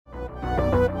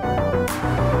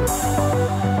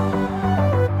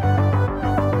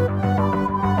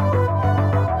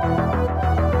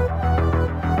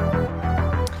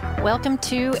welcome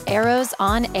to Arrows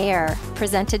on Air,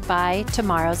 presented by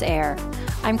Tomorrow's Air.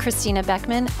 I'm Christina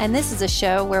Beckman, and this is a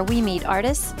show where we meet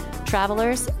artists,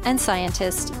 travelers, and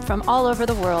scientists from all over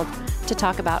the world to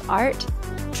talk about art,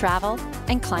 travel,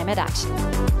 and climate action.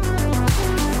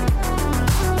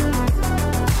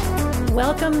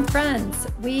 Welcome, friends.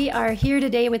 We are here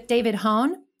today with David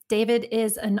Hone. David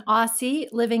is an Aussie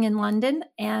living in London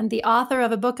and the author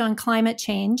of a book on climate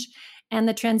change and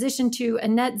the transition to a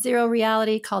net zero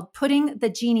reality called Putting the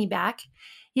Genie Back.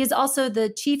 He is also the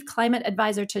chief climate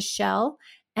advisor to Shell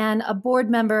and a board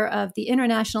member of the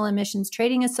International Emissions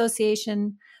Trading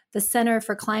Association, the Center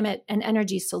for Climate and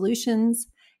Energy Solutions,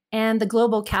 and the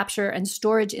Global Capture and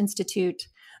Storage Institute.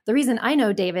 The reason I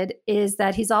know David is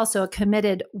that he's also a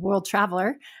committed world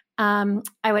traveler.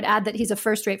 I would add that he's a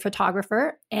first-rate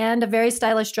photographer and a very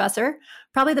stylish dresser,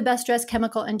 probably the best dressed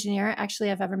chemical engineer actually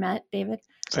I've ever met, David.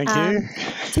 Thank you.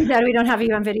 Too bad we don't have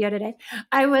you on video today.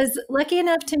 I was lucky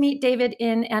enough to meet David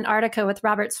in Antarctica with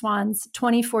Robert Swan's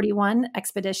 2041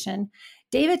 expedition.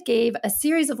 David gave a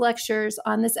series of lectures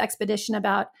on this expedition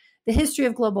about the history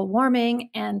of global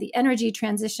warming and the energy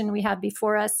transition we have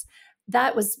before us.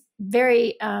 That was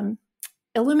very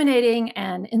illuminating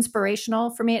and inspirational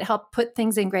for me. It helped put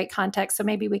things in great context. So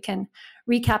maybe we can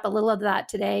recap a little of that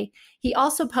today. He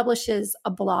also publishes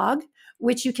a blog,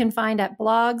 which you can find at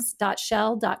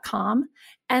blogs.shell.com.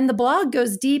 And the blog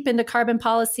goes deep into carbon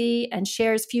policy and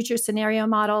shares future scenario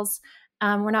models.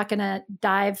 We're not going to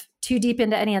dive too deep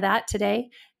into any of that today,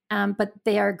 but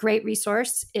they are a great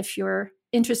resource if you're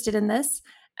interested in this.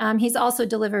 He's also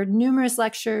delivered numerous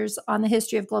lectures on the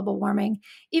history of global warming,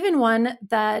 even one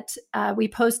that we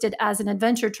posted as an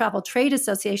Adventure Travel Trade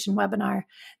Association webinar,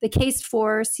 The Case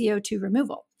for CO2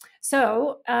 Removal.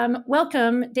 So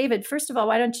welcome, David. First of all,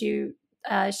 why don't you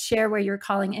share where you're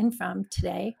calling in from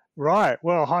today? Right.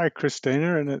 Well, hi,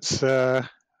 Christina, and it's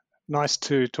nice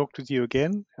to talk with you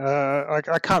again.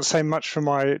 I can't say much for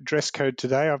my dress code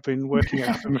today. I've been working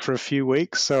at home for a few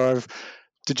weeks, so I've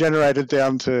degenerated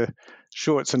down to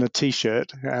shorts and a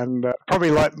t-shirt, and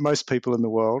probably like most people in the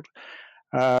world.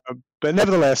 But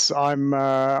nevertheless,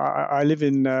 I live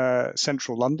in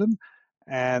central London,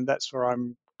 and that's where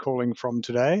I'm calling from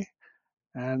today.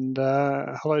 And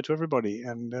hello to everybody,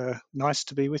 and nice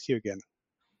to be with you again.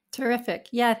 Terrific.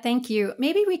 Yeah, thank you.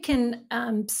 Maybe we can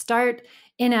start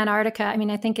in Antarctica. I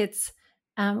mean, I think it's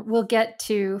we'll get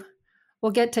to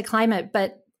climate,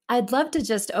 but I'd love to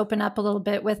just open up a little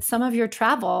bit with some of your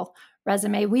travel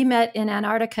resume. We met in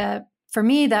Antarctica. For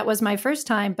me, that was my first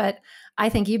time, but I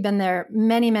think you've been there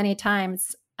many, many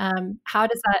times. How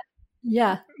does that?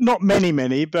 Yeah. Not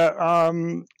many, but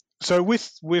so with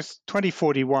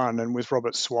 2041 and with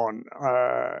Robert Swan,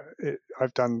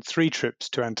 I've done 3 trips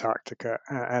to Antarctica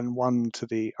and 1 to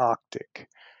the Arctic.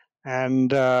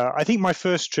 And I think my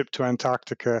first trip to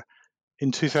Antarctica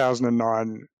in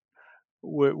 2009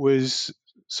 was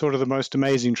sort of the most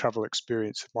amazing travel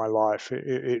experience of my life.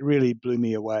 It really blew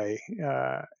me away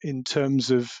in terms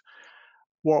of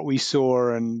what we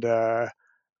saw and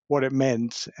what it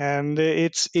meant. And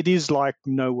it is like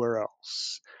nowhere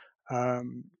else.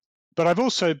 But I've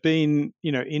also been,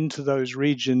 into those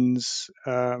regions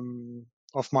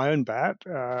off my own bat.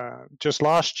 Just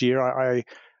last year, I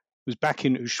was back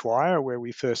in Ushuaia where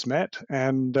we first met,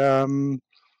 and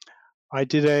I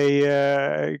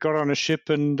got on a ship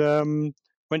and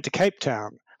went to Cape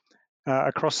Town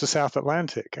across the South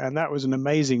Atlantic, and that was an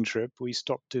amazing trip. We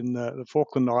stopped in the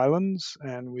Falkland Islands,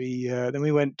 and then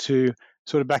we went to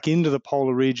sort of back into the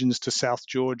polar regions to South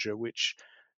Georgia, which,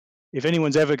 if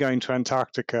anyone's ever going to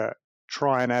Antarctica,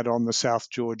 try and add on the South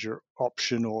Georgia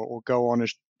option, or go on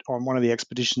one of the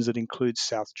expeditions that includes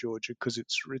South Georgia, because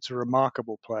it's a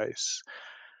remarkable place.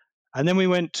 And then we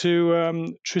went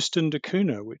to Tristan da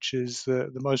Cunha, which is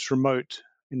the most remote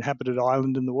inhabited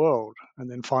island in the world, and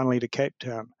then finally to Cape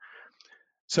Town.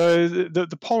 So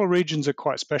the polar regions are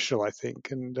quite special, I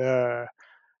think, and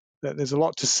there's a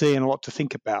lot to see and a lot to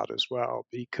think about as well,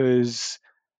 because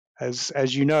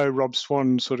as you know, Rob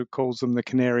Swan sort of calls them the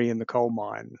canary in the coal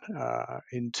mine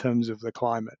in terms of the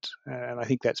climate, and I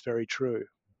think that's very true.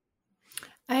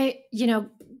 I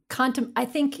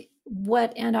think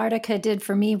what Antarctica did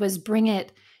for me was bring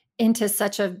it into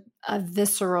such a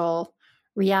visceral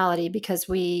reality, because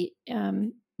we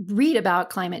read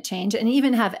about climate change and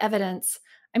even have evidence.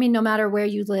 I mean, no matter where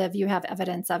you live, you have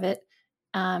evidence of it.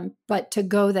 But to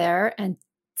go there and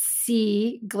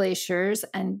see glaciers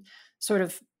and sort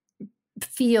of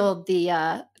feel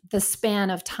the span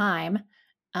of time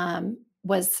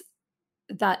was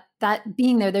that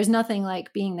being there. There's nothing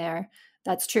like being there.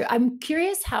 That's true. I'm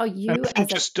curious how you.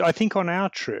 I think on our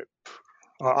trip,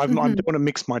 I don't want to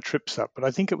mix my trips up, but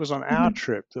I think it was on our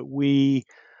trip that we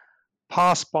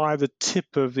passed by the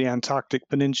tip of the Antarctic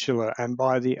Peninsula and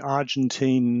by the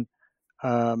Argentine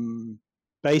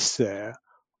base there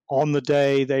on the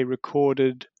day they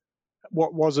recorded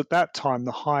what was at that time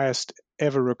the highest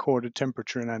ever recorded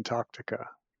temperature in Antarctica.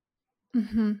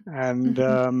 And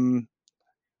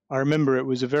I remember it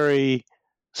was a very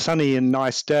sunny and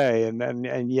nice day,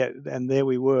 and yet there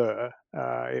we were.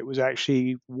 It was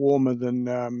actually warmer than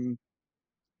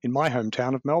in my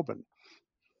hometown of Melbourne.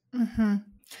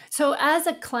 So, as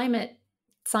a climate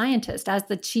scientist, as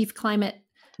the chief climate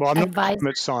I'm not a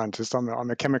climate scientist. I'm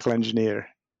a chemical engineer.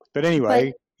 But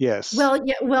anyway, yes. Well,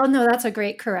 no, that's a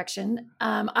great correction.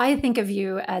 I think of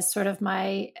you as sort of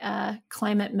my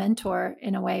climate mentor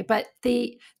in a way, but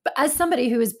as somebody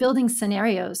who is building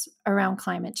scenarios around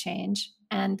climate change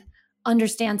and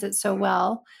understands it so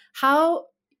well, how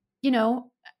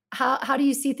do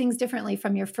you see things differently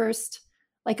from your first?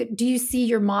 Like, do you see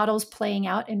your models playing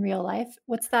out in real life?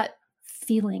 What's that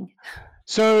feeling?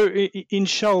 So in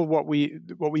Shell, what we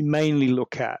mainly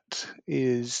look at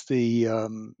is the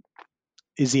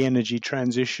energy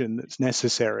transition that's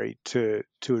necessary to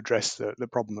address the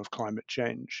problem of climate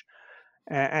change.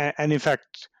 And in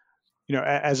fact,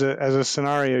 as a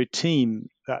scenario team,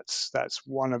 that's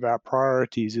one of our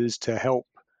priorities, is to help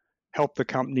the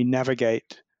company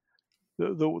navigate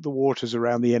the waters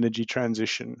around the energy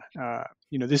transition.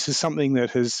 This is something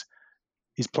that is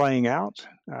playing out.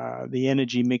 The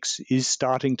energy mix is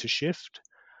starting to shift.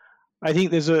 I think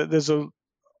there's a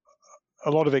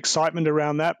lot of excitement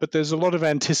around that, but there's a lot of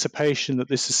anticipation that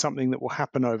this is something that will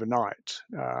happen overnight,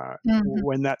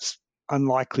 when that's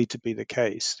unlikely to be the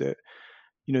case. That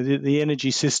the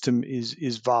energy system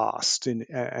is vast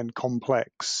and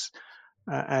complex,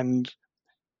 and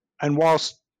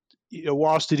whilst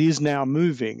it is now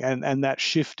moving and that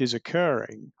shift is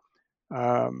occurring,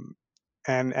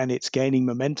 and it's gaining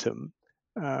momentum,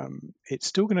 it's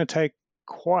still going to take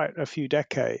quite a few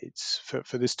decades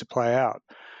for this to play out.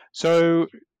 So,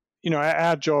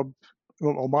 our job,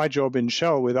 or my job in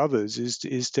Shell with others,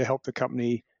 is to help the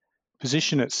company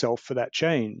position itself for that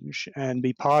change and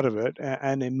be part of it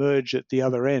and emerge at the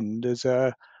other end as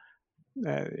a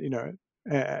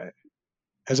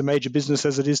major business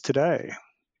as it is today.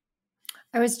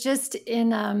 I was just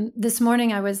in this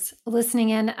morning, I was listening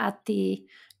in at the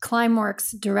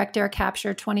Climeworks Direct Air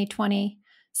Capture 2020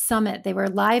 Summit. They were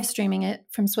live streaming it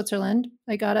from Switzerland.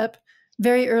 I got up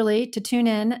very early to tune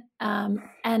in,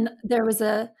 and there was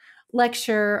a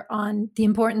lecture on the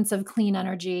importance of clean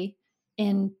energy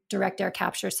in direct air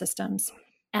capture systems.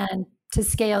 And to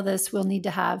scale this, we'll need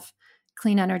to have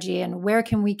clean energy, and where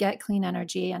can we get clean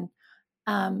energy? And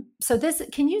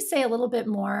can you say a little bit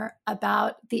more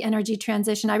about the energy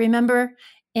transition? I remember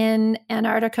in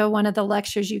Antarctica, one of the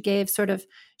lectures you gave sort of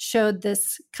showed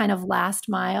this kind of last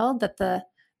mile, that the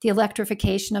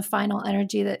electrification of final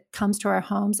energy that comes to our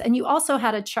homes. And you also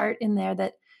had a chart in there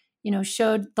that,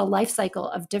 showed the life cycle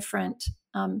of different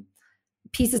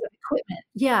pieces of equipment.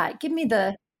 Yeah, give me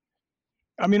the...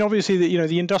 I mean, obviously,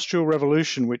 the Industrial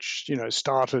Revolution, which,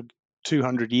 started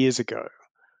 200 years ago,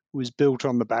 was built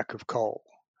on the back of coal.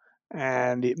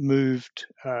 And it moved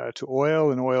to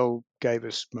oil, and oil gave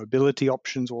us mobility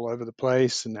options all over the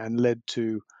place, and led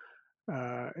to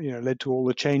all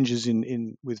the changes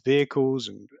in with vehicles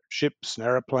and ships and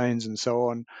airplanes and so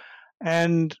on.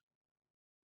 And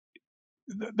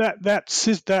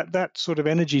that sort of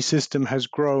energy system has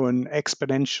grown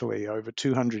exponentially over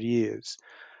 200 years,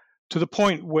 to the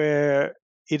point where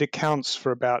it accounts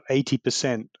for about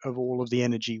 80% of all of the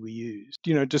energy we use.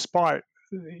 Despite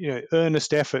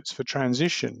earnest efforts for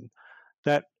transition,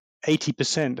 that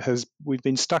 80% we've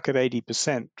been stuck at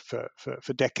 80%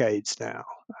 for decades now.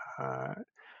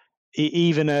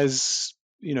 Even as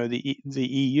the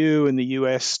EU and the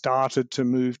US started to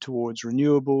move towards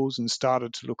renewables and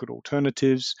started to look at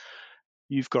alternatives,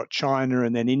 you've got China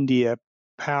and then India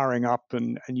powering up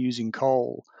and using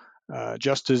coal,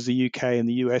 just as the UK and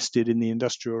the US did in the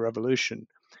Industrial Revolution.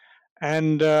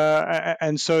 And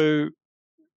so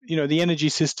the energy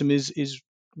system is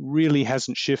really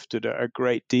hasn't shifted a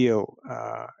great deal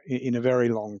in a very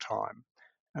long time.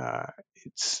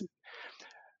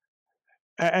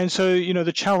 And so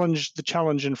the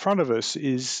challenge in front of us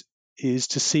is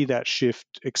to see that shift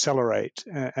accelerate.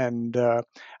 And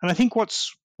I think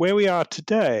where we are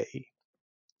today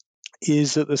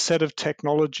is that the set of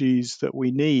technologies that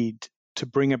we need to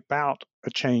bring about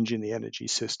a change in the energy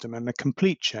system, and a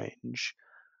complete change,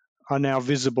 are now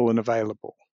visible and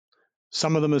available.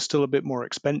 Some of them are still a bit more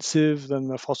expensive than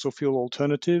the fossil fuel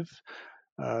alternative,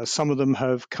 Some of them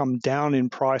have come down in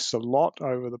price a lot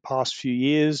over the past few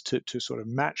years to sort of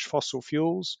match fossil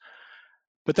fuels.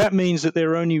 But that means that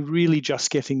they're only really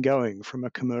just getting going from a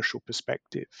commercial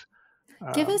perspective.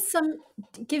 Give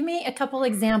me a couple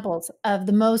examples of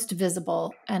the most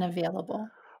visible and available.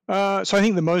 So I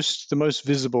think the most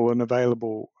visible and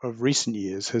available of recent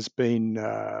years has been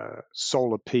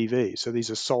solar PV. So these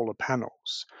are solar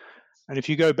panels. And if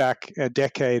you go back a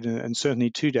decade and certainly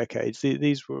 2 decades,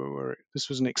 this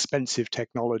was an expensive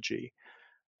technology.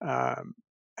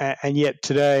 And yet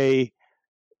today,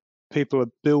 people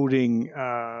are building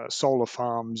solar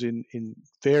farms in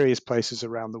various places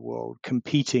around the world,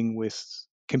 competing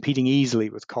easily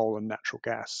with coal and natural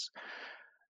gas.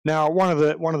 Now, one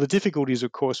of the difficulties,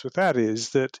 of course, with that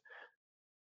is that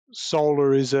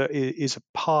solar is a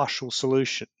partial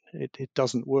solution. It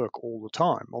doesn't work all the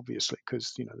time, obviously,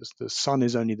 because the sun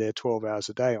is only there 12 hours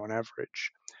a day on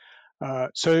average.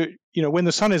 So when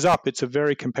the sun is up, it's a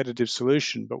very competitive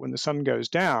solution. But when the sun goes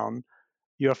down,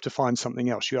 you have to find something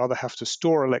else. You either have to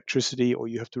store electricity or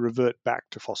you have to revert back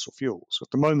to fossil fuels. At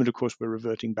the moment, of course, we're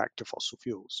reverting back to fossil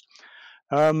fuels.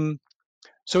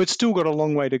 So it's still got a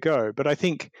long way to go, but I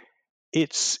think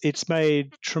it's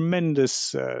made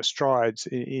tremendous strides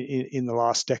in the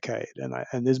last decade,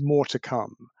 and there's more to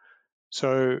come.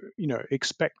 So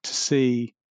expect to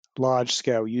see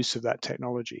large-scale use of that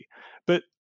technology. But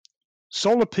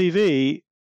solar PV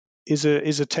is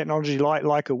a technology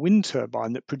like a wind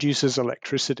turbine that produces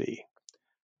electricity.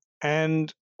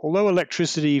 And although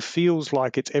electricity feels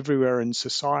like it's everywhere in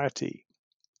society,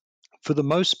 for the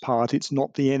most part, it's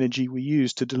not the energy we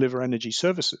use to deliver energy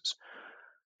services.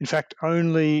 In fact,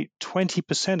 only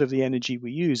 20% of the energy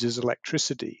we use is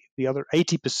electricity. The other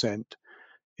 80%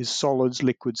 is solids,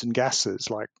 liquids, and gases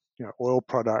like oil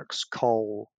products,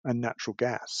 coal, and natural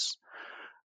gas.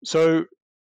 So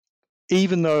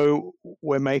even though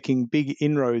we're making big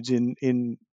inroads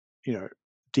in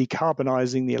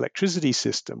decarbonizing the electricity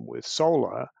system with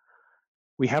solar,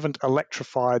 we haven't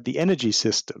electrified the energy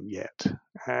system yet,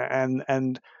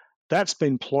 and that's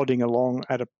been plodding along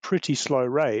at a pretty slow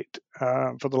rate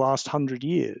for the last 100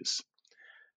 years.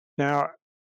 Now,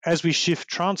 as we shift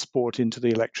transport into the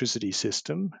electricity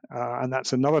system, and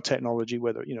that's another technology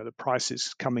where the price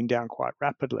is coming down quite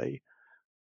rapidly,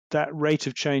 that rate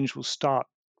of change will start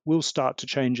to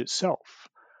change itself.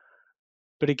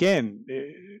 But again,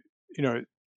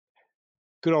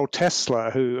 good old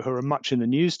Tesla, who are much in the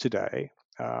news today,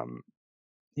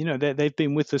 they've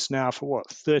been with us now for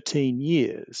 13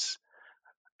 years,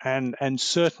 and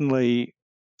certainly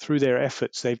through their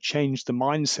efforts, they've changed the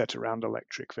mindset around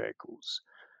electric vehicles.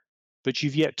 But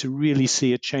you've yet to really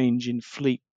see a change in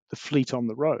the fleet on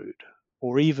the road,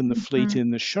 or even the fleet in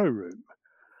the showroom.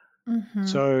 Mm-hmm.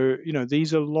 So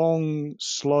these are long,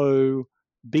 slow,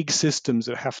 big systems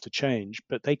that have to change,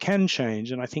 but they can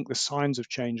change, and I think the signs of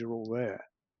change are all there.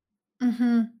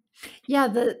 Mm-hmm. Yeah,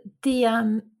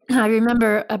 I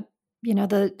remember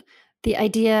the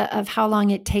idea of how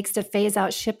long it takes to phase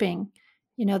out shipping.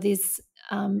 These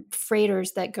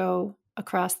freighters that go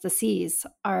across the seas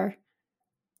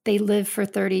they live for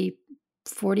 30,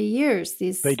 40 years.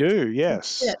 They do,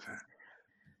 yes.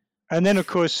 And then, of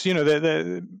course,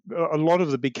 a lot of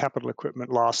the big capital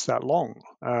equipment lasts that long.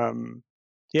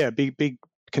 Big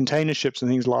container ships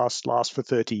and things last for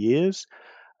 30 years.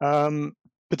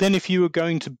 But then if you were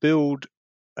going to build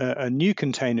a new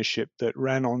container ship that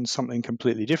ran on something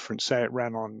completely different, say it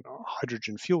ran on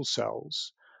hydrogen fuel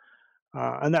cells,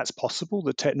 and that's possible,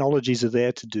 the technologies are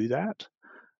there to do that.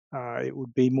 It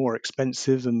would be more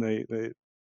expensive than the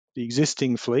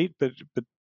existing fleet, but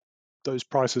those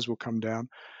prices will come down.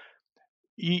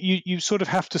 You sort of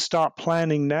have to start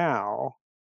planning now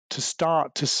to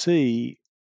start to see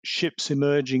ships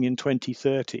emerging in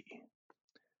 2030.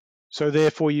 So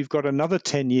therefore, you've got another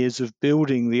 10 years of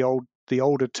building the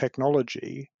older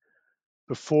technology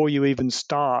before you even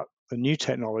start the new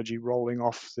technology rolling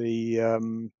off the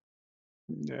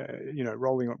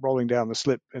rolling down the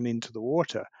slip and into the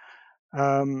water.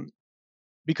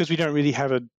 Because we don't really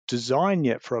have a design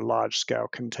yet for a large-scale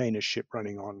container ship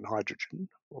running on hydrogen,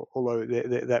 although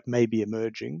that may be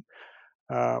emerging.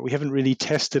 We haven't really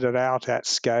tested it out at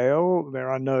scale. There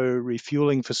are no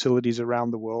refueling facilities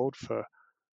around the world for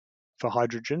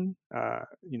hydrogen.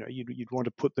 You'd want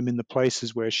to put them in the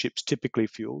places where ships typically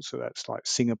fuel, so that's like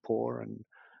Singapore and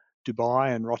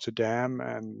Dubai and Rotterdam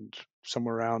and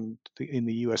somewhere around in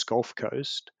the US Gulf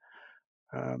Coast.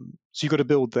 So you've got to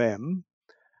build them.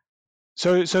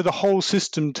 So the whole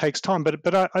system takes time,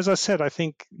 but as I said, I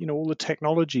think all the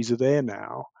technologies are there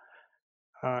now.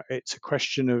 It's a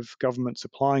question of governments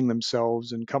applying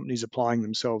themselves and companies applying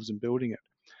themselves and building it.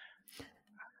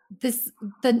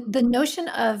 The notion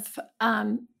of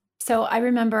so I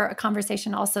remember a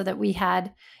conversation also that we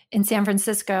had in San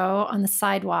Francisco on the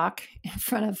sidewalk in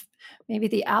front of maybe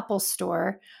the Apple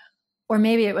store, or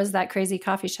maybe it was that crazy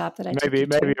coffee shop that I took you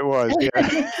Maybe to. it was,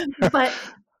 yeah.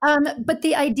 But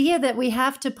the idea that we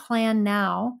have to plan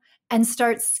now and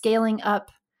start scaling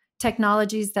up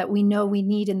technologies that we know we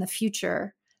need in the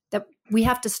future, that we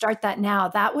have to start that now,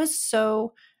 that was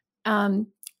so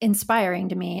inspiring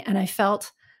to me. And I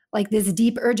felt like this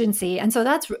deep urgency. And so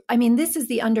this is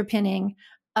the underpinning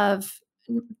of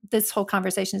this whole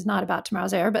conversation is not about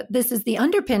Tomorrow's Air, but this is the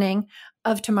underpinning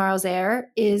of Tomorrow's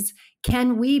Air is,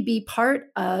 can we be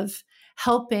part of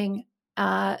helping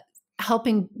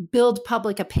build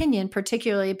public opinion,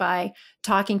 particularly by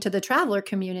talking to the traveler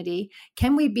community?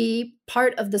 Can we be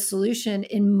part of the solution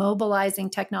in mobilizing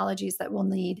technologies that we'll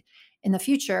need in the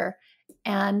future?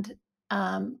 And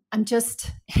I'm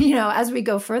just, as we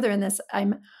go further in this,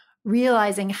 I'm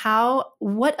realizing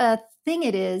what a thing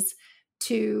it is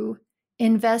to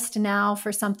invest now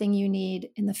for something you need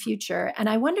in the future. And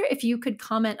I wonder if you could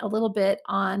comment a little bit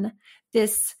on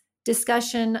this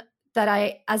discussion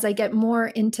that as I get more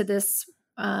into this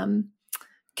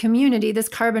community, this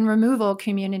carbon removal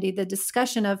community, the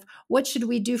discussion of what should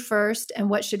we do first and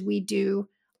what should we do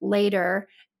later.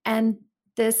 And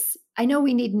this, I know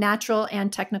we need natural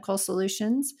and technical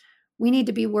solutions. We need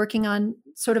to be working on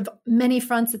sort of many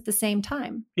fronts at the same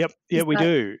time. Yep. Yeah, we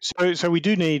do. So we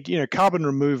do need, carbon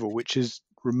removal, which is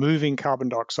removing carbon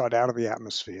dioxide out of the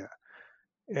atmosphere.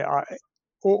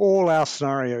 All our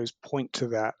scenarios point to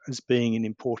that as being an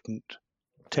important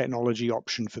technology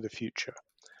option for the future,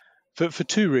 for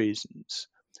two reasons.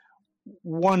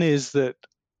 One is that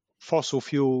fossil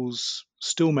fuels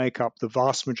still make up the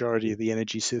vast majority of the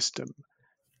energy system,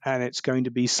 and it's going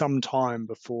to be some time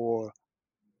before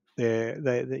they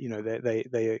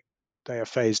are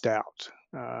phased out,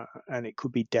 and it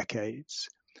could be decades.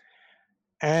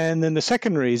 And then the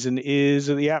second reason is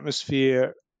that the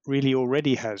atmosphere really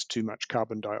already has too much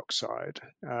carbon dioxide,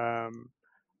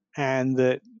 and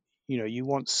that you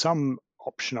want some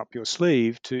option up your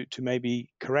sleeve to maybe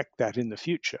correct that in the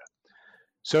future.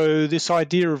 So this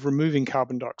idea of removing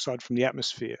carbon dioxide from the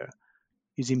atmosphere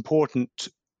is important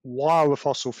while the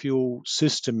fossil fuel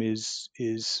system is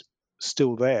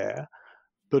still there,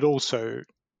 but also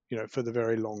for the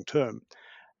very long term.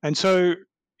 And so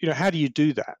how do you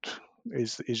do that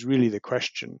is really the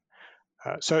question.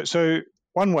 So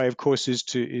one way, of course, is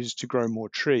to grow more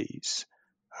trees,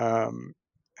 and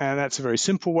that's a very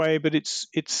simple way. But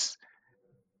it's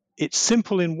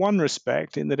simple in one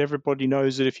respect, in that everybody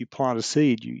knows that if you plant a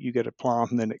seed, you get a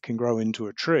plant, and then it can grow into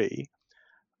a tree.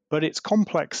 But it's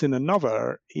complex in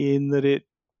another, in that it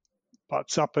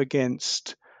butts up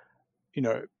against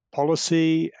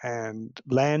policy and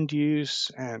land use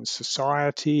and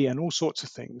society and all sorts of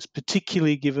things,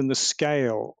 particularly given the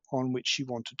scale on which you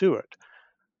want to do it.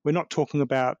 We're not talking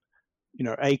about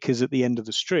acres at the end of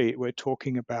the street. We're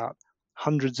talking about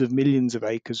hundreds of millions of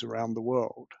acres around the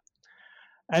world.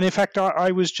 And in fact,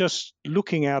 I was just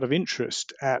looking out of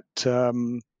interest at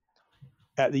the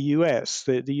US,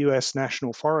 the US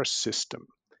National Forest System,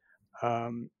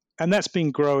 and that's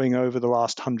been growing over the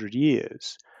last 100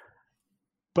 years.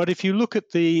 But if you look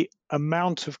at the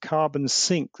amount of carbon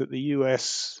sink that the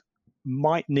US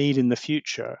might need in the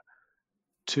future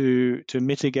to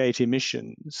mitigate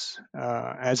emissions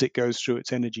as it goes through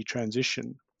its energy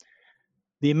transition,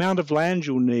 the amount of land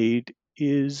you'll need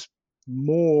is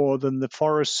more than the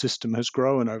forest system has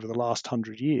grown over the last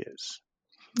 100 years.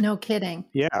 No kidding.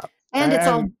 Yeah. And it's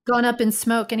all gone up in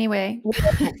smoke anyway.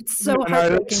 It's so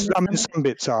heartbreaking. Some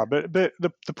bits are, but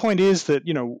the point is that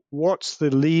what's the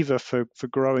lever for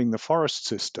growing the forest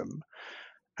system?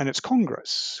 And it's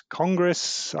Congress.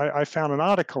 I found an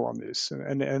article on this,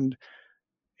 and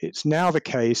it's now the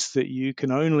case that you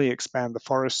can only expand the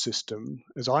forest system,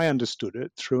 as I understood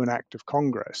it, through an act of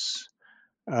Congress.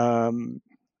 And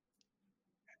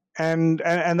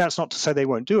that's not to say they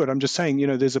won't do it. I'm just saying,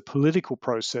 there's a political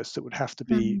process that would have to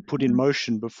be put in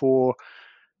motion before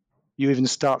you even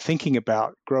start thinking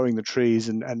about growing the trees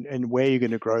and where you're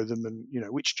going to grow them, and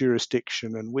which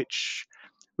jurisdiction and which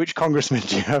congressman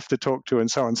do you have to talk to,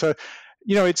 and so on. So,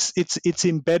 it's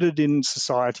embedded in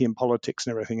society and politics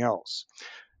and everything else.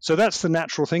 So that's the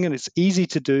natural thing, and it's easy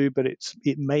to do, but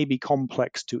it may be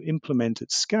complex to implement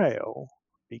at scale,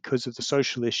 because of the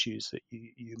social issues that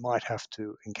you might have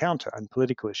to encounter and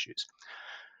political issues.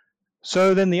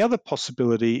 So then the other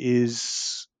possibility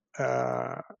is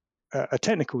a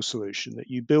technical solution, that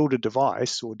you build a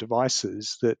device or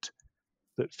devices that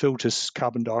filters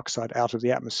carbon dioxide out of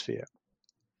the atmosphere.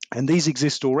 And these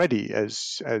exist already,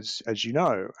 as you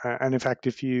know. And in fact,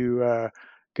 if you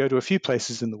go to a few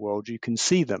places in the world, you can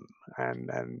see them.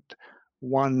 And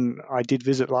one I did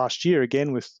visit last year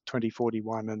again with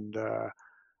 2041 and the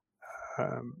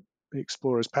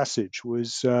Explorer's Passage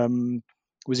was in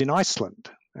Iceland,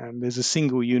 and there's a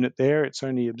single unit there. It's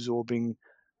only absorbing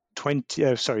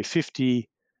 50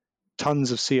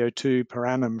 tons of CO2 per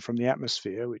annum from the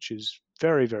atmosphere, which is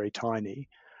very, very tiny,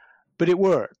 but it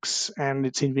works, and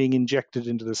it's being injected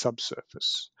into the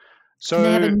subsurface. So and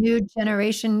they have a new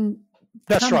generation.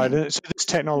 That's coming. right. So this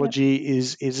technology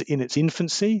is in its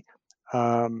infancy.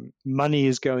 Money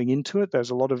is going into it.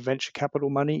 There's a lot of venture capital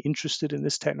money interested in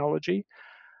this technology,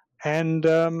 and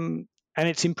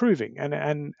it's improving,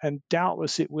 and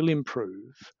doubtless it will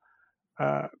improve.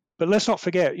 But let's not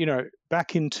forget,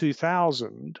 back in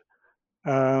 2000,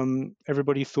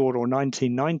 everybody thought, or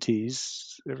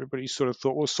 1990s, everybody sort of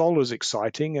thought, well, solar's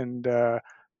exciting, and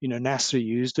NASA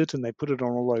used it, and they put it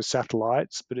on all those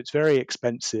satellites, but it's very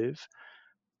expensive,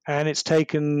 and it's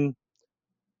taken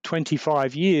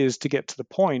 25 years to get to the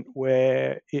point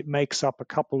where it makes up a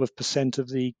couple of percent of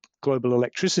the global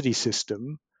electricity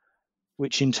system,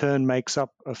 which in turn makes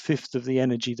up a fifth of the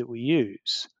energy that we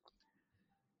use.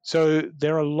 So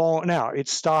now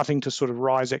it's starting to sort of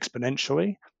rise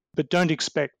exponentially, but don't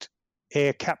expect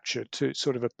air capture to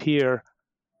sort of appear,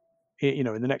 in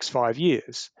the next 5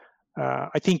 years.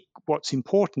 I think what's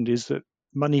important is that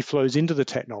money flows into the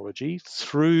technology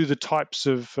through the types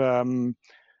of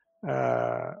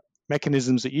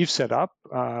mechanisms that you've set up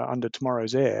under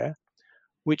Tomorrow's Air,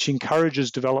 which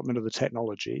encourages development of the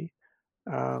technology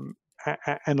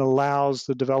and allows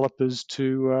the developers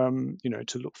to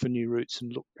look for new routes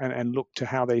and look to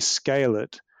how they scale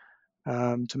it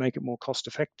to make it more cost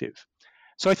effective.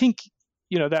 So I think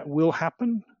that will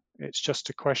happen. It's just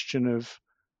a question of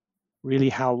really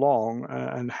how long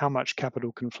and how much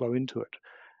capital can flow into it.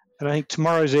 And I think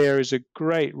Tomorrow's Air is a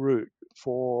great route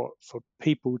for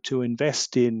people to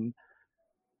invest in,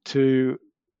 to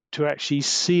actually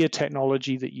see a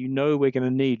technology that we're going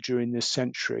to need during this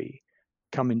century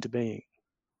come into being.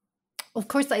 Of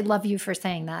course, I love you for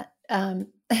saying that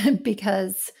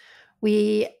because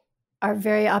we are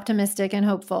very optimistic and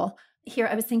hopeful. Here,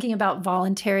 I was thinking about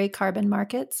voluntary carbon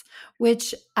markets,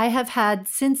 which I have had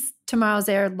since Tomorrow's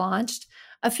Air launched.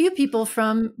 A few people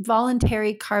from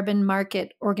voluntary carbon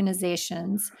market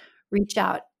organizations reached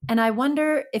out. And I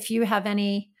wonder if you have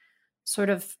any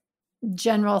sort of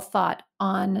general thought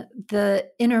on the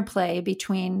interplay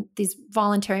between these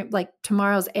voluntary, like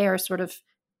Tomorrow's Air sort of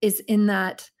is in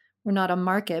that we're not a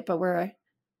market, but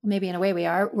maybe in a way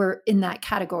we're in that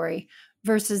category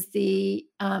versus the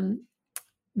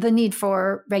need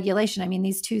for regulation. I mean,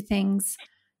 these two things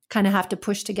kind of have to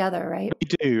push together, right?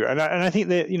 They do, and I think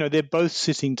they're both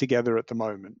sitting together at the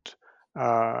moment.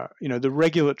 The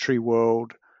regulatory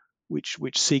world, which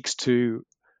seeks to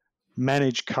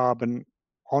manage carbon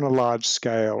on a large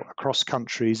scale across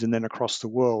countries and then across the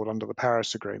world under the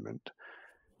Paris Agreement,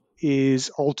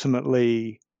 is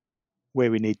ultimately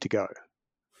where we need to go.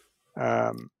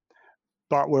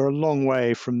 But we're a long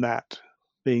way from that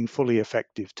being fully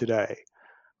effective today.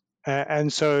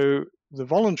 And so the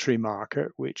voluntary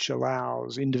market, which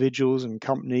allows individuals and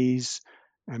companies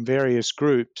and various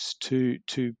groups to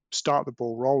start the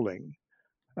ball rolling,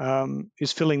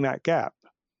 is filling that gap.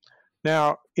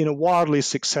 Now, in a wildly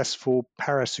successful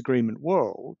Paris Agreement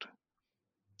world,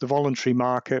 the voluntary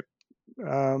market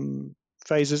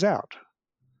phases out.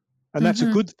 And that's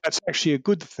actually a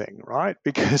good thing, right?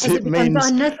 Because it means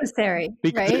unnecessary,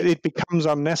 right? It becomes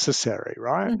unnecessary,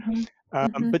 right?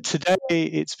 But today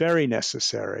it's very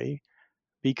necessary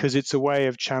because it's a way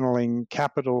of channeling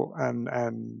capital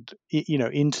and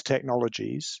into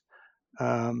technologies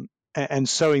and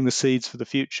sowing the seeds for the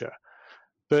future.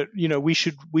 But we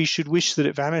should wish that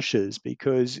it vanishes,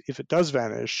 because if it does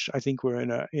vanish, I think we're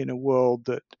in a world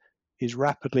that is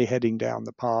rapidly heading down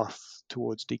the path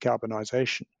towards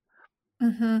decarbonization.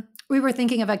 Mm-hmm. We were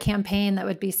thinking of a campaign that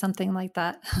would be something like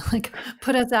that, like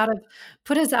put us out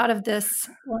of this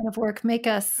line of work, make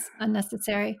us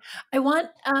unnecessary. I want.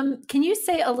 Can you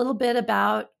say a little bit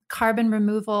about carbon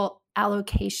removal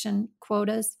allocation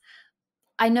quotas?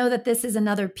 I know that this is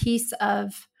another piece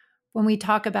of when we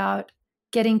talk about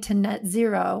getting to net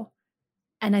zero,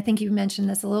 and I think you mentioned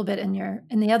this a little bit in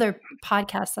the other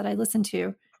podcasts that I listened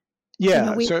to.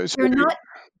 Yeah, we're not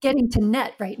getting to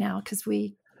net right now because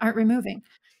we aren't removing.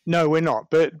 No, we're not.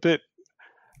 But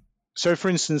so, for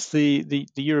instance, the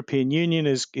European Union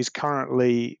is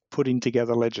currently putting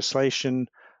together legislation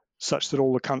such that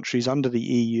all the countries under the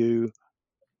EU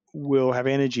will have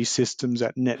energy systems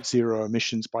at net zero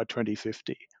emissions by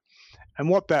 2050. And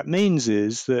what that means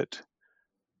is that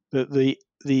the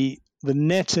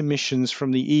net emissions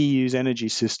from the EU's energy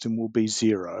system will be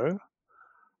zero,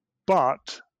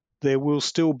 but there will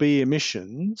still be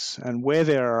emissions, and where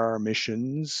there are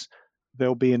emissions,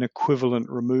 there'll be an equivalent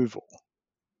removal,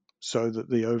 so that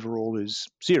the overall is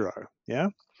zero. Yeah,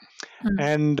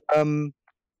 and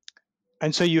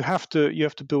so you have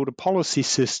to build a policy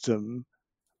system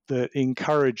that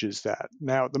encourages that.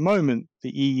 Now, at the moment, the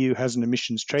EU has an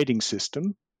emissions trading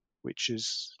system, which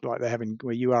is like they have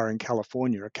where you are in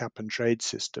California, a cap and trade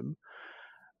system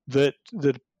that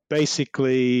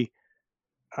basically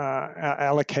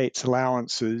allocates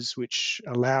allowances which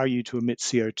allow you to emit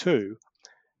CO2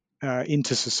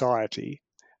 into society.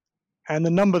 And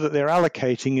the number that they're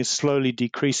allocating is slowly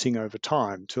decreasing over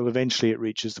time till eventually it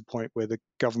reaches the point where the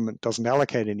government doesn't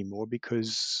allocate anymore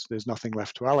because there's nothing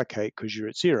left to allocate because you're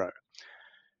at zero.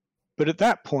 But at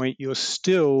that point, you're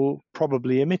still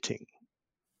probably emitting.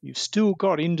 You've still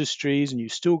got industries and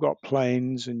you've still got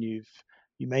planes and you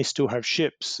may still have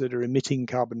ships that are emitting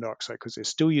carbon dioxide because they're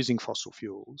still using fossil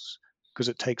fuels because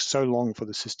it takes so long for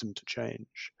the system to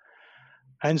change.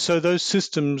 And so those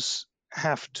systems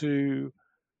have to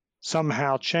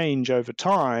somehow change over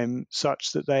time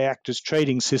such that they act as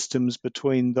trading systems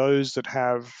between those that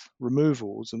have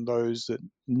removals and those that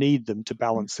need them to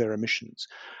balance their emissions.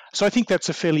 So I think that's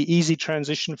a fairly easy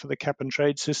transition for the cap and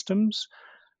trade systems,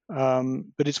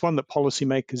 but it's one that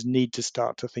policymakers need to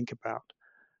start to think about.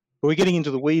 But we're getting into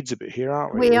the weeds a bit here,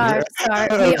 aren't we? We are.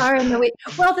 Sorry, we are in the weeds.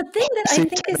 Well, the thing that I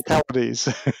think is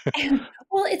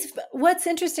well, it's what's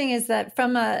interesting is that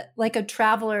from a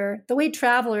traveler, the way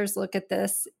travelers look at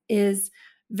this is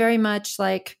very much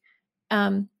like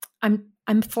I'm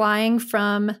flying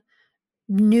from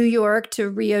New York to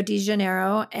Rio de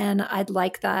Janeiro, and I'd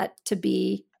like that to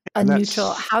be a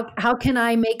neutral. How can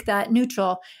I make that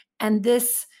neutral? And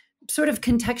this sort of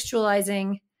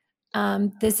contextualizing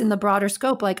this in the broader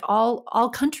scope, like all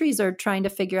countries are trying to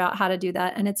figure out how to do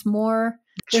that, and it's more.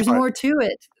 There's more to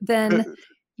it than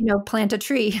plant a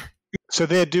tree. So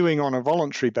they're doing on a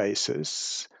voluntary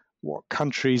basis what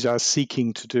countries are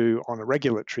seeking to do on a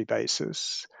regulatory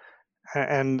basis,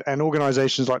 and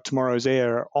organizations like Tomorrow's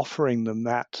Air are offering them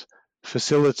that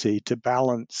facility to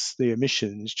balance the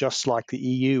emissions, just like the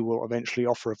EU will eventually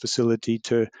offer a facility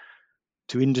to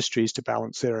industries to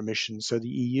balance their emissions. So the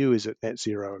EU is at net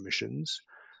zero emissions.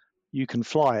 You can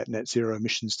fly at net zero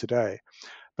emissions today.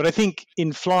 But I think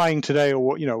in flying today,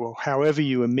 or however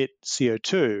you emit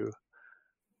CO2,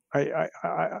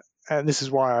 and this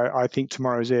is why I think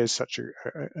Tomorrow's Air is such a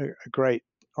great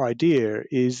idea,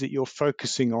 is that you're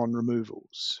focusing on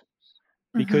removals.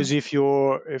 Because if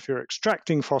you're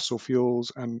extracting fossil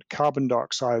fuels and carbon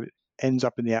dioxide ends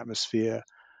up in the atmosphere,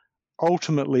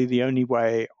 ultimately the only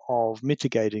way of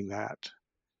mitigating that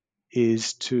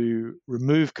is to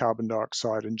remove carbon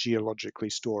dioxide and geologically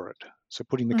store it. So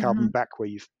putting the carbon back where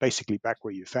you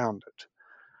found it.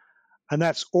 And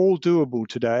that's all doable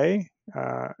today.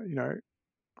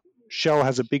 Shell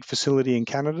has a big facility in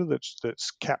Canada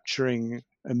that's capturing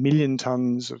 1 million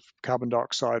tons of carbon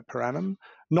dioxide per annum,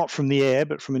 not from the air,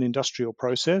 but from an industrial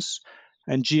process,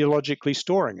 and geologically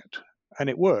storing it. And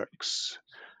it works.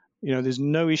 There's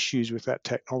no issues with that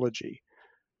technology.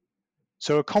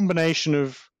 So a combination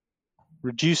of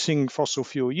reducing fossil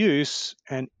fuel use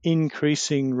and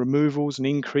increasing removals and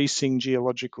increasing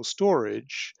geological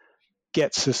storage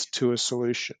gets us to a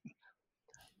solution.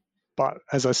 But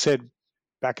as I said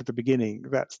back at the beginning,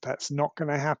 that's not going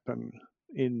to happen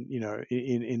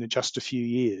in just a few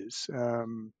years.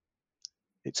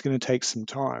 It's going to take some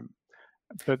time,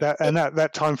 but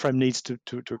that time frame needs to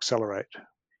accelerate.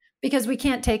 Because we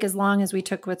can't take as long as we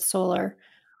took with solar.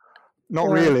 Not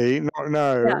really.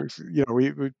 No. Yeah.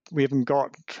 We haven't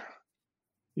got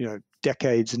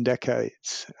decades and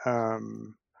decades.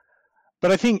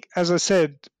 But I think, as I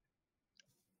said,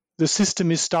 the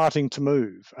system is starting to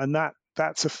move, and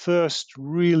that's a first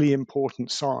really important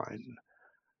sign.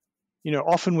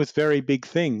 Often with very big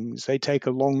things, they take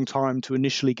a long time to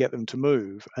initially get them to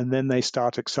move, and then they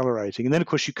start accelerating. And then, of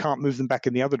course, you can't move them back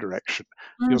in the other direction.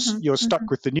 You're stuck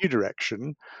with the new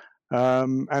direction,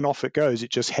 and off it goes.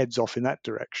 It just heads off in that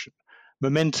direction.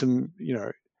 Momentum,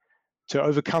 to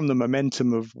overcome the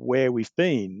momentum of where we've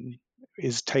been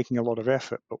is taking a lot of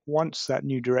effort. But once that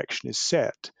new direction is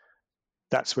set,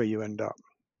 that's where you end up.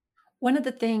 One of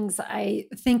the things I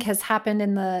think has happened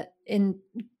in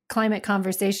climate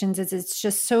conversations is it's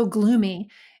just so gloomy.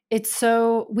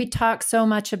 We talk so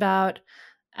much about,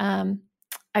 I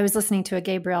was listening to a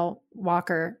Gabrielle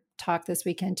Walker talk this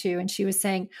weekend too, and she was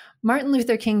saying Martin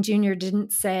Luther King Jr.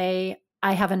 didn't say,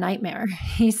 I have a nightmare.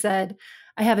 He said,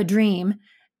 I have a dream.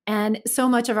 And so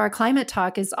much of our climate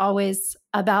talk is always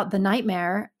about the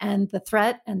nightmare and the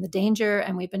threat and the danger.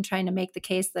 And we've been trying to make the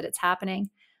case that it's happening.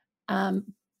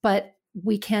 But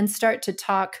we can start to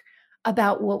talk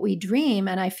about what we dream.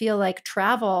 And I feel like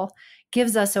travel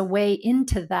gives us a way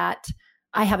into that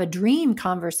I have a dream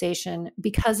conversation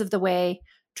because of the way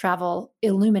travel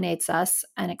illuminates us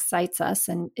and excites us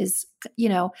and is,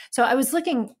 so I was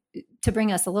looking to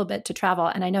bring us a little bit to travel.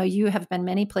 And I know you have been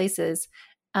many places.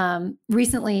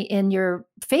 Recently in your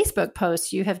Facebook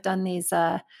posts, you have done these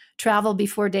travel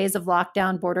before days of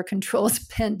lockdown, border controls,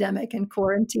 pandemic, and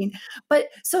quarantine. But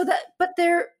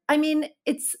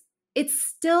it's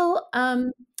still,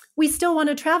 we still want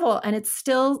to travel, and it's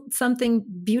still something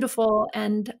beautiful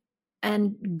and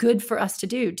good for us to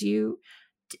do.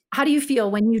 How do you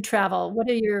feel when you travel?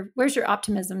 Where's your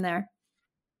optimism there?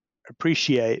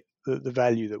 Appreciate the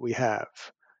value that we have,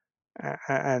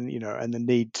 and the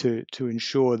need to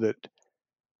ensure that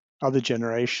other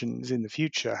generations in the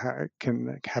future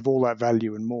can have all that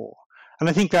value and more. And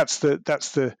I think that's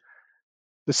the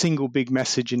single big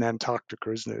message in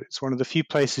Antarctica, isn't it? It's one of the few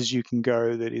places you can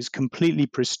go that is completely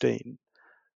pristine.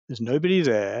 There's nobody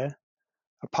there.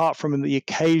 Apart from the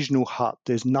occasional hut,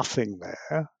 there's nothing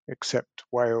there except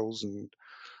whales and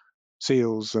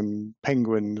seals and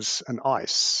penguins and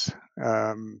ice.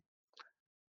 And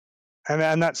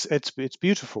it's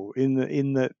beautiful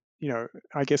in that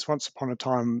I guess once upon a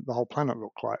time the whole planet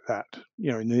looked like that.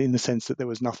 In the sense that there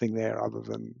was nothing there other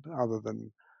than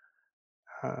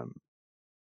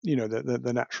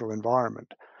the natural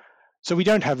environment. So we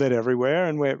don't have that everywhere,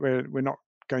 and we're not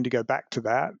going to go back to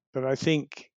that. But I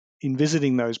think in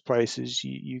visiting those places,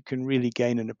 you can really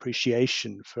gain an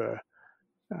appreciation for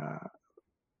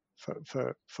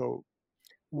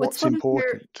what's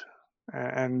important.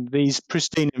 And these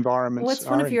pristine environments. What's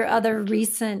one of your other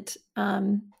recent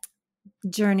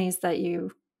journeys that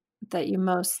you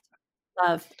most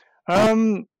love?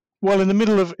 Well, in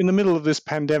the middle of this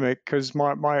pandemic, because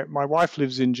my wife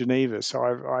lives in Geneva,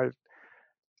 so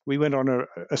we went on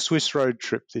a Swiss road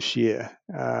trip this year.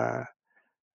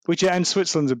 And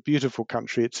Switzerland's a beautiful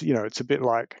country. It's it's a bit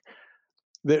like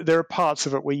there are parts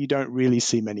of it where you don't really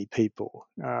see many people,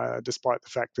 despite the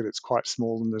fact that it's quite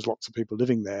small and there's lots of people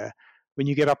living there. When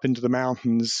you get up into the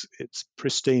mountains, it's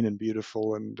pristine and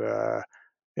beautiful, and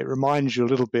it reminds you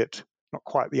a little bit, not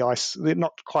quite the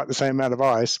same amount of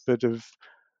ice, but of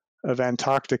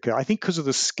Antarctica. I think because of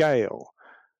the scale.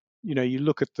 You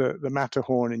look at the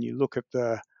Matterhorn and you look at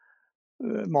the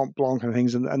Mont Blanc and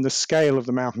things, and the scale of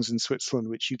the mountains in Switzerland,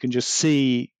 which you can just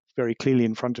see very clearly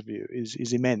in front of you,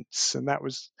 is immense. And that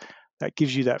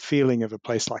gives you that feeling of a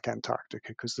place like Antarctica,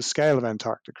 because the scale of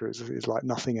Antarctica is like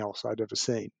nothing else I'd ever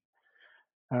seen.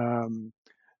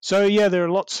 So yeah, there are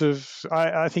lots of.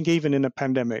 I think even in a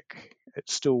pandemic,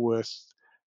 it's still worth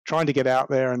trying to get out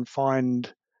there and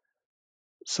find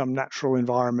some natural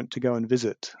environment to go and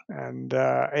visit. And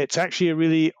it's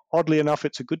actually oddly enough,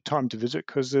 it's a good time to visit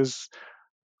because there's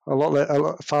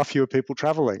far fewer people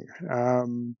traveling,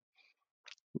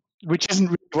 which isn't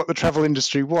really what the travel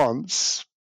industry wants.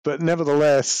 But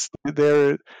nevertheless,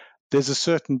 there's a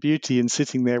certain beauty in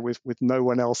sitting there with no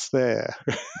one else there.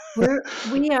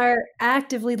 We are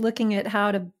actively looking at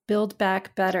how to build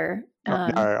back better.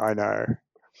 I know.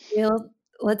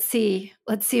 Let's see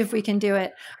if we can do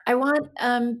it. I want,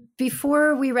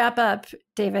 before we wrap up,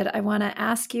 David, I want to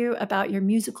ask you about your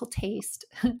musical taste.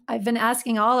 I've been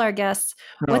asking all our guests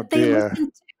what they listen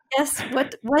to. Yes,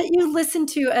 what you listened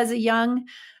to as a young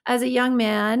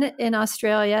man in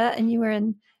Australia, and you were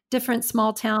in different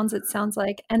small towns, it sounds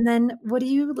like. And then what do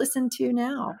you listen to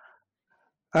now?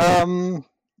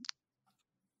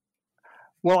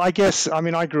 Well, I guess,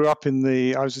 I grew up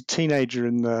I was a teenager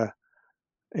in the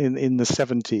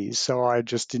 70s, so I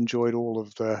just enjoyed all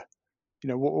of the,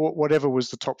 whatever was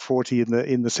the top 40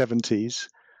 in the 70s.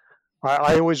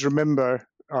 I always remember,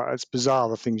 it's bizarre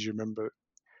the things you remember,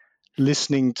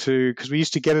 listening to, because we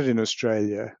used to get it in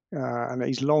Australia, and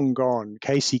he's long gone,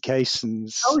 Casey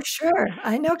Kasem's. Oh, sure,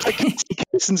 I know Casey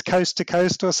Kasem's Coast to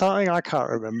Coast or something, I can't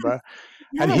remember.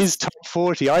 Yes. And his top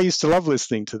 40, I used to love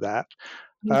listening to that.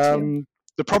 Me too.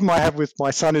 The problem I have with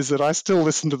my son is that I still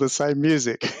listen to the same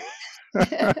music.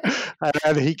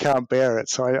 And he can't bear it,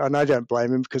 so I don't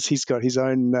blame him, because he's got his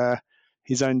own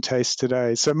taste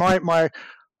today. So I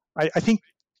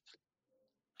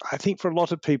think for a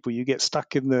lot of people, you get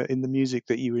stuck in the music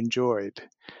that you enjoyed.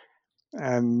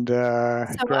 And so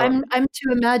I'm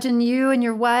to imagine you and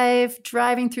your wife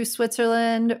driving through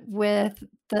Switzerland with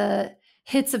the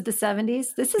hits of the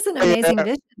 70s. This is an amazing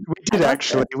vision. We did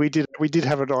actually. We did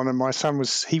have it on, and my son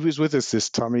was with us this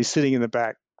time. He's sitting in the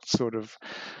back, sort of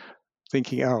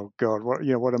thinking, "Oh God,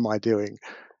 what am I doing?"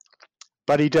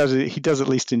 But he does at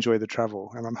least enjoy the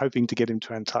travel, and I'm hoping to get him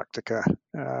to Antarctica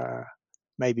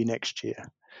maybe next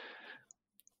year.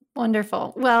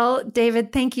 Wonderful. Well,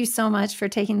 David, thank you so much for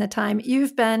taking the time.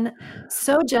 You've been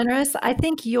so generous. I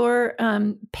think your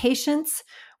patience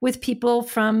with people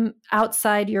from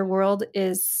outside your world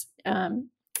is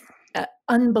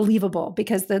unbelievable,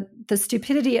 because the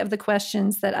stupidity of the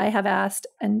questions that I have asked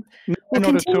and will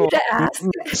continue to ask.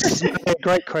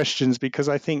 Great questions, because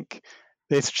I think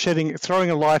they're throwing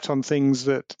a light on things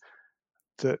that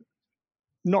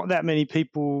not that many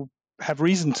people have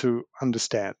reason to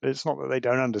understand. It's not that they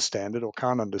don't understand it or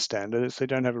can't understand it; it's they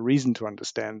don't have a reason to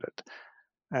understand it.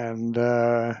 And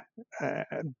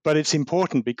but it's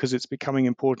important, because it's becoming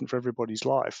important for everybody's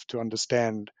life to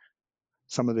understand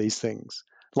some of these things.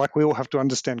 Like we all have to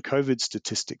understand COVID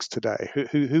statistics today.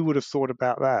 Who would have thought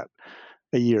about that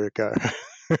a year ago?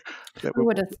 Who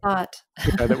would have thought?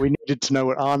 That we needed to know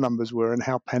what our numbers were and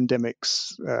how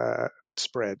pandemics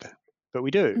spread, but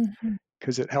we do,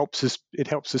 because it helps us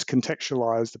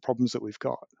contextualize the problems that we've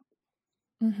got.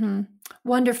 Mm-hmm.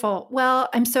 Wonderful. Well,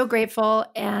 I'm so grateful,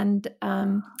 and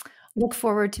look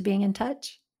forward to being in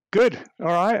touch. Good. All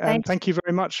right. And thank you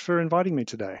very much for inviting me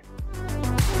today.